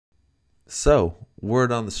So,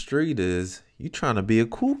 word on the street is you trying to be a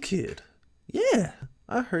cool kid. Yeah,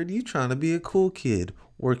 I heard you trying to be a cool kid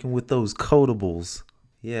working with those codables.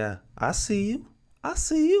 Yeah, I see you. I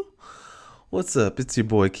see you. What's up? It's your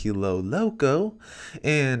boy Kilo Loco,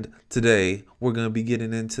 and today we're going to be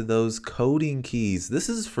getting into those coding keys. This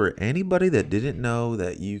is for anybody that didn't know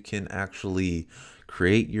that you can actually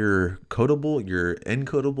create your codable, your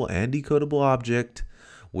encodable and decodable object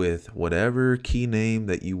with whatever key name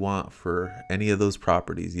that you want for any of those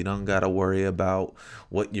properties. You don't got to worry about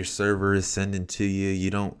what your server is sending to you. You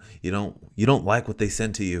don't like what they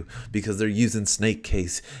send to you because they're using snake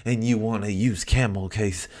case and you want to use camel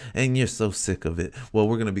case and you're so sick of it. Well,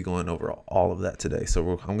 we're going to be going over all of that today.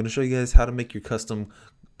 So I'm going to show you guys how to make your custom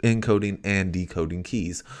encoding and decoding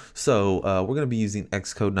keys. So we're going to be using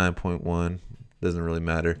Xcode 9.1. Doesn't really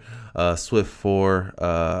matter. Swift 4.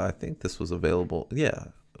 I think this was available. Yeah.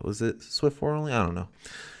 Was it Swift 4 only? I don't know.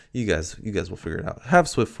 You guys will figure it out. Have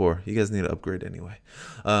Swift 4. You guys need to upgrade anyway.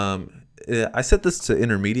 I set this to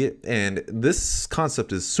intermediate, and this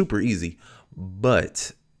concept is super easy.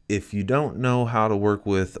 But if you don't know how to work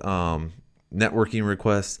with networking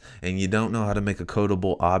requests and you don't know how to make a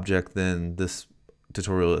codable object, then this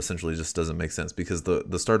tutorial essentially just doesn't make sense, because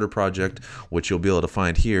the starter project, which you'll be able to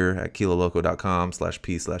find here at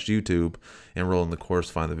kiloloco.com/p/YouTube, enroll in the course,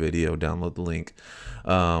 find the video, download the link.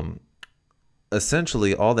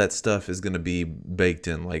 Essentially all that stuff is going to be baked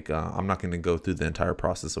in. Like I'm not going to go through the entire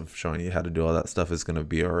process of showing you how to do all that stuff. Is going to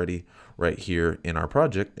be already right here in our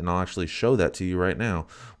project, and I'll actually show that to you right now,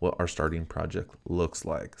 what our starting project looks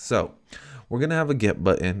like. So we're going to have a get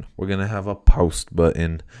button, we're going to have a post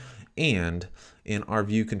button, and in our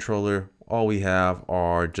view controller, all we have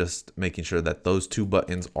are just making sure that those two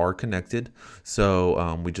buttons are connected.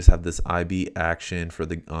 So we just have this IB action for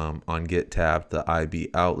the on get tapped, the IB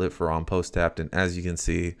outlet for on post tapped, and as you can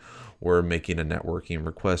see, we're making a networking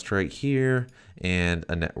request right here and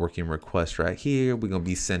a networking request right here. We're gonna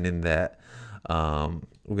be sending that.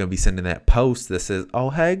 Post that says, "Oh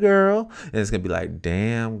hey girl," and it's gonna be like,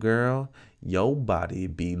 "Damn girl, your body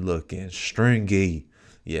be looking stringy."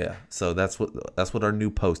 Yeah, so that's what our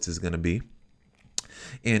new post is going to be.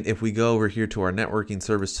 And if we go over here to our networking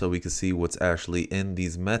service so we can see what's actually in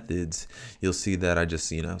these methods, you'll see that I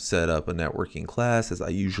just, set up a networking class as I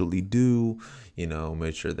usually do,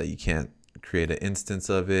 make sure that you can't create an instance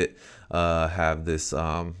of it, have this,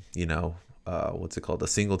 what's it called? A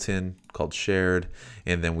singleton called shared.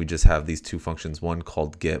 And then we just have these two functions, one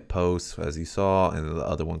called get post, as you saw, and the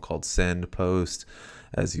other one called send post,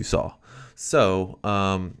 as you saw. So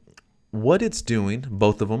what it's doing,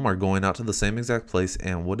 both of them are going out to the same exact place,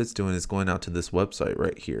 and what it's doing is going out to this website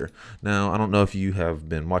right here. Now, I don't know if you have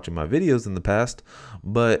been watching my videos in the past,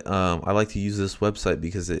 but I like to use this website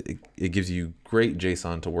because it gives you great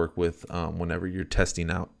JSON to work with whenever you're testing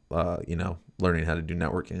out, learning how to do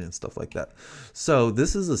networking and stuff like that. So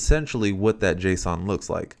this is essentially what that JSON looks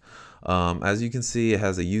like. As you can see, it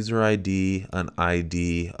has a user ID, an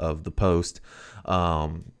ID of the post,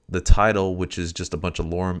 the title, which is just a bunch of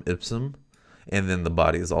lorem ipsum, and then the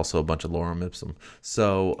body is also a bunch of lorem ipsum.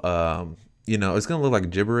 So, it's going to look like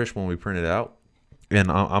gibberish when we print it out.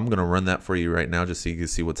 And I'm going to run that for you right now just so you can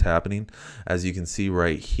see what's happening. As you can see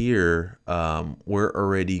right here, we're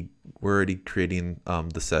already creating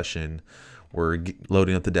the session. We're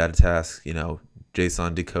loading up the data task,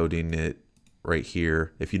 JSON decoding it right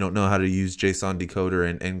here. If you don't know how to use JSON decoder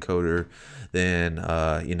and encoder, then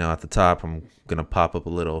at the top I'm gonna pop up a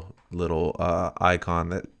little icon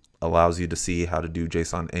that allows you to see how to do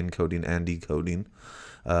JSON encoding and decoding.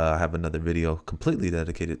 I have another video completely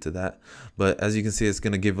dedicated to that, but as you can see, it's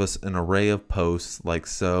going to give us an array of posts like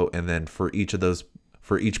so, and then for each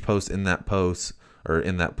post in that post, or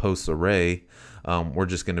in that post array, we're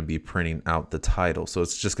just going to be printing out the title. So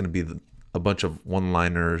it's just going to be a bunch of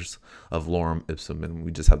one-liners of lorem ipsum, and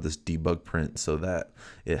we just have this debug print so that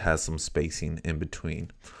it has some spacing in between.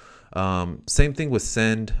 Same thing with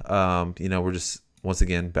send. We're just, once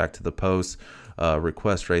again, back to the post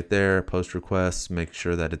request right there, post request, make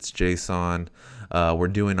sure that it's JSON. We're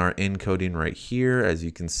doing our encoding right here, as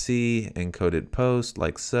you can see, encoded post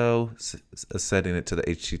like so, setting it to the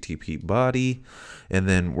HTTP body, and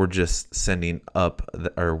then we're just sending up,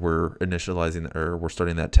 we're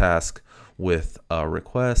starting that task with a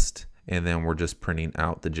request, and then we're just printing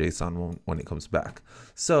out the JSON when it comes back.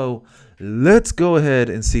 So let's go ahead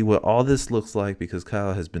and see what all this looks like, because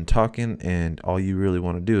Kyle has been talking and all you really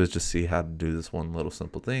want to do is just see how to do this one little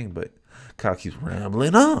simple thing, but Kyle keeps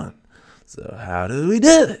rambling on. So how do we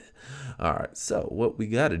do it? All right, so what we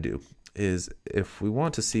got to do is, if we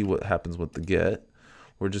want to see what happens with the get,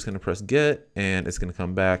 we're just going to press get, and it's going to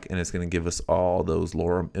come back, and it's going to give us all those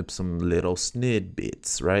lorem ipsum little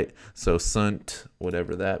snidbits, right? So sunt,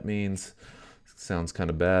 whatever that means, sounds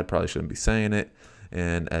kind of bad. Probably shouldn't be saying it.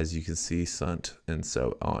 And as you can see, sunt, and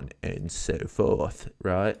so on and so forth,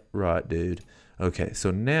 right? Right, dude. Okay,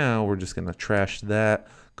 so now we're just going to trash that,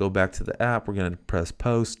 go back to the app. We're going to press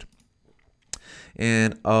post.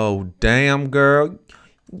 And oh, damn, girl,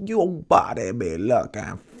 your body be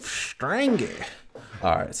looking stringy.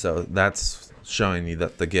 All right, so that's showing you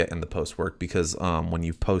that the get and the post work, because when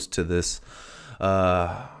you post to this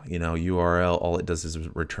URL, all it does is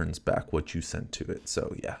returns back what you sent to it.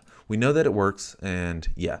 So yeah, we know that it works. And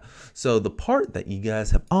yeah, so the part that you guys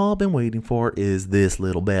have all been waiting for is this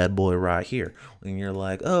little bad boy right here. And you're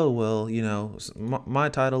like, oh, well, my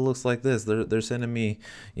title looks like this. They're sending me,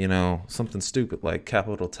 something stupid like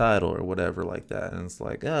capital title or whatever like that. And it's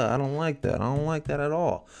like, I don't like that. I don't like that at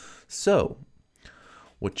all. So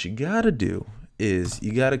what you got to do is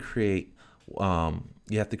you got to create,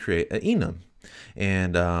 you have to create an enum.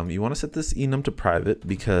 And you want to set this enum to private,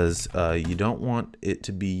 because you don't want it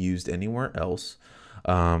to be used anywhere else.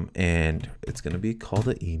 And it's going to be called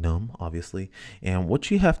an enum, obviously. And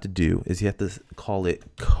what you have to do is you have to call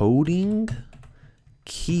it CodingKeys.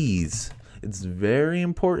 It's very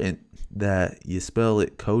important that you spell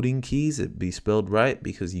it CodingKeys. It be spelled right,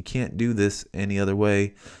 because you can't do this any other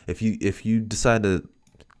way. If you decide to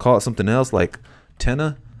call it something else like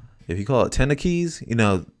Tenna, if you call it Tenna keys,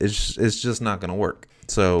 it's just not going to work.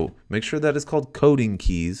 So make sure that it's called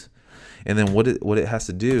CodingKeys. And then what it has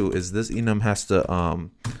to do is this enum has to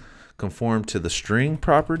conform to the string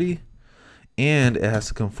property, and it has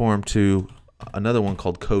to conform to another one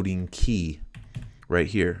called coding key right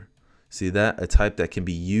here. See that? A type that can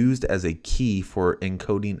be used as a key for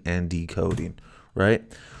encoding and decoding, right?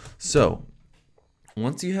 So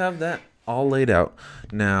once you have that all laid out,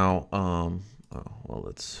 now well,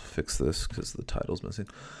 let's fix this because the title's missing.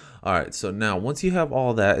 All right, so now once you have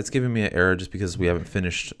all that, it's giving me an error just because we haven't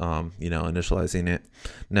finished initializing it.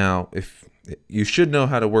 Now, if you should know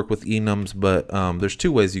how to work with enums, but there's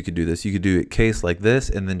two ways you could do this. You could do it case like this,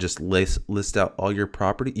 and then just list out all your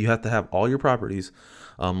property. You have to have all your properties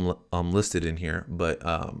listed in here, but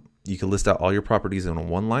you can list out all your properties in a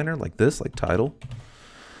one-liner like this, like title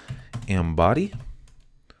and body.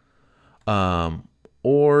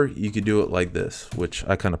 Or you could do it like this, which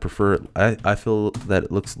I kind of prefer. I feel that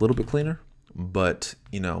it looks a little bit cleaner, but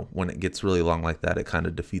when it gets really long like that, it kind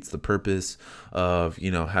of defeats the purpose of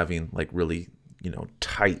having like really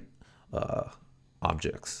tight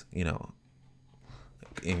objects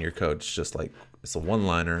in your code. It's just like it's a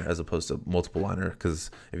one-liner as opposed to multiple liner, because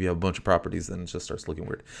if you have a bunch of properties, then it just starts looking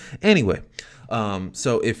weird. Anyway,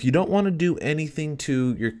 so if you don't want to do anything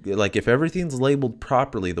to your, like if everything's labeled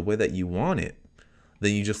properly the way that you want it,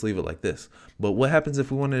 then you just leave it like this. But what happens if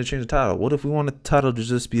we wanted to change the title? What if we wanted the title to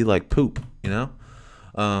just be like poop,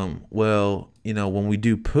 well, when we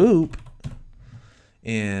do poop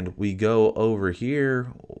and we go over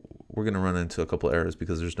here, we're going to run into a couple errors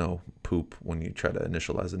because there's no poop when you try to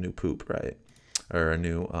initialize a new poop, right? Or a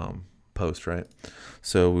new post, right?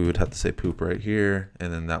 So we would have to say poop right here,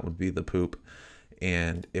 and then that would be the poop.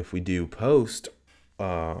 And if we do post,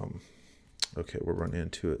 okay, we're running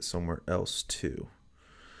into it somewhere else too.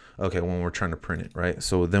 Okay, when we're trying to print it, right?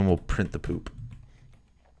 So then we'll print the poop.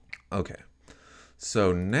 Okay,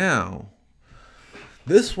 so now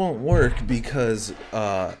this won't work because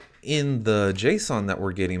in the JSON that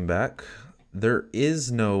we're getting back, there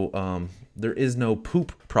is no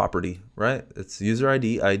poop property, right? It's user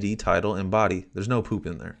ID, title, and body. There's no poop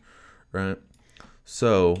in there, right?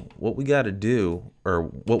 So what we got to do, or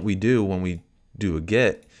what we do when we do a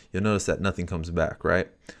get, you'll notice that nothing comes back, right?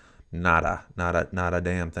 Not a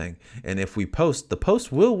damn thing. And if we post, the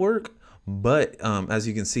post will work, but as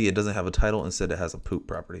you can see, it doesn't have a title. Instead, it has a poop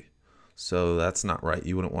property. So that's not right.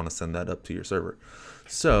 You wouldn't want to send that up to your server.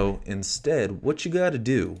 So instead, what you got to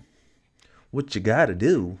do is you got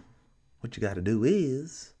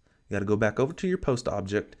to go back over to your post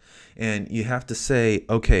object, and you have to say,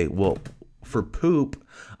 okay, well, for poop,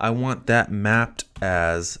 I want that mapped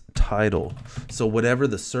as title. So whatever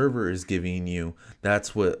the server is giving you,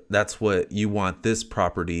 that's what you want this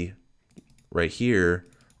property right here,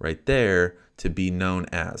 right there, to be known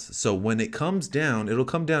as. So when it comes down, it'll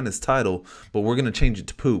come down as title, but we're gonna change it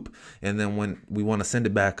to poop. And then when we want to send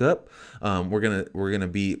it back up, we're gonna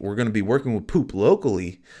be working with poop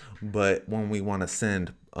locally, but when we want to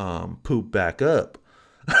send poop back up,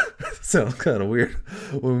 sounds kind of weird.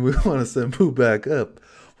 When we want to send poop back up,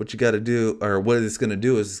 what you got to do, or what it's going to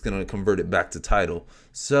do, is it's going to convert it back to title.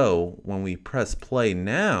 So when we press play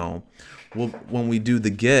now, when we do the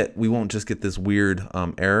get, we won't just get this weird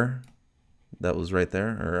error that was right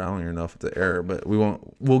there, or I don't even know if it's an error, but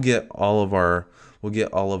we'll get all of our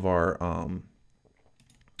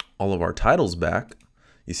titles back.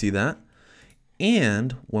 You see that?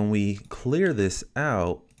 And when we clear this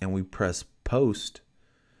out and we press post,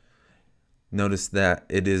 notice that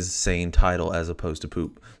it is saying title as opposed to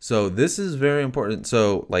poop. So this is very important.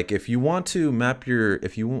 So like if you want to map your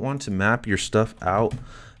stuff out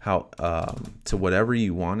to whatever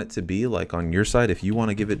you want it to be, like on your side, if you want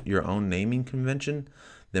to give it your own naming convention,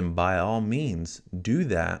 then by all means do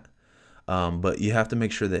that. But you have to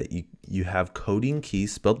make sure that you have coding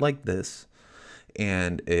keys spelled like this,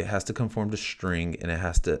 and it has to conform to string, and it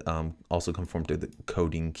has to also conform to the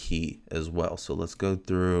coding key as well. So let's go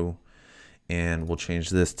through and we'll change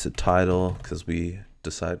this to title because we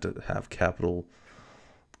decided to have capital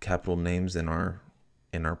names in our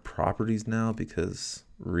properties now because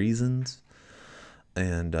reasons.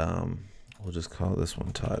 And we'll just call this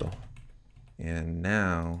one title. And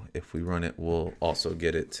now if we run it, we'll also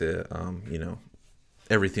get it to,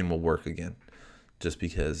 everything will work again, just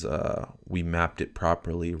because we mapped it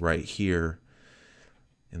properly right here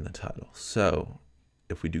in the title. So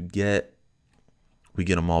if we do get, we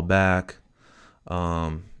get them all back.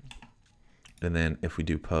 And then if we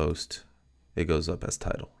do post, it goes up as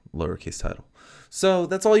title, lowercase title. So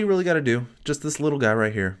that's all you really got to do. Just this little guy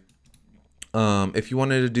right here. If you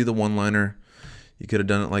wanted to do the one-liner, you could have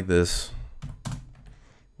done it like this,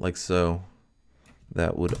 like so.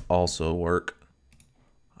 That would also work.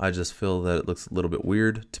 I just feel that it looks a little bit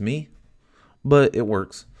weird to me, but it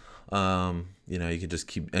works. You could just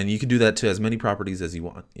keep, and you can do that to as many properties as you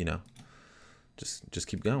want. Just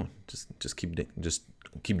keep going. Just keep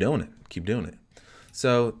doing it. Keep doing it.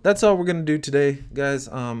 So that's all we're gonna do today, guys.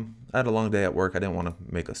 I had a long day at work. I didn't want to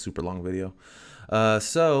make a super long video.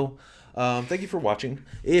 Thank you for watching.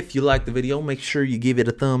 If you like the video, make sure you give it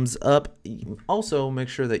a thumbs up. Also, make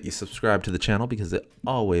sure that you subscribe to the channel because it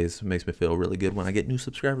always makes me feel really good when I get new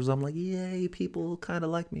subscribers. I'm like, yay, people kind of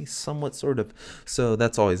like me, somewhat, sort of. So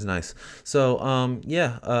that's always nice. So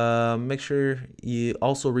make sure you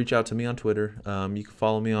also reach out to me on Twitter. You can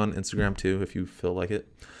follow me on Instagram too if you feel like it.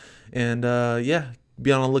 And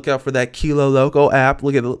be on the lookout for that Kilo Loco app.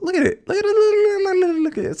 Look at it.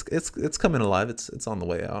 It's coming alive. It's on the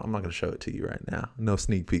way out. I'm not going to show it to you right now. No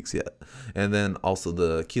sneak peeks yet. And then also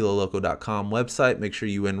the kiloloco.com website. Make sure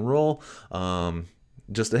you enroll.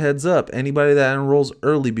 Just a heads up, anybody that enrolls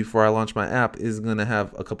early before I launch my app is going to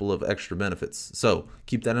have a couple of extra benefits. So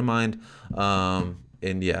keep that in mind. I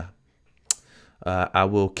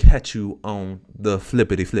will catch you on the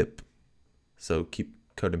flippity flip. So keep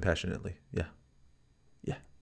coding passionately. Yeah.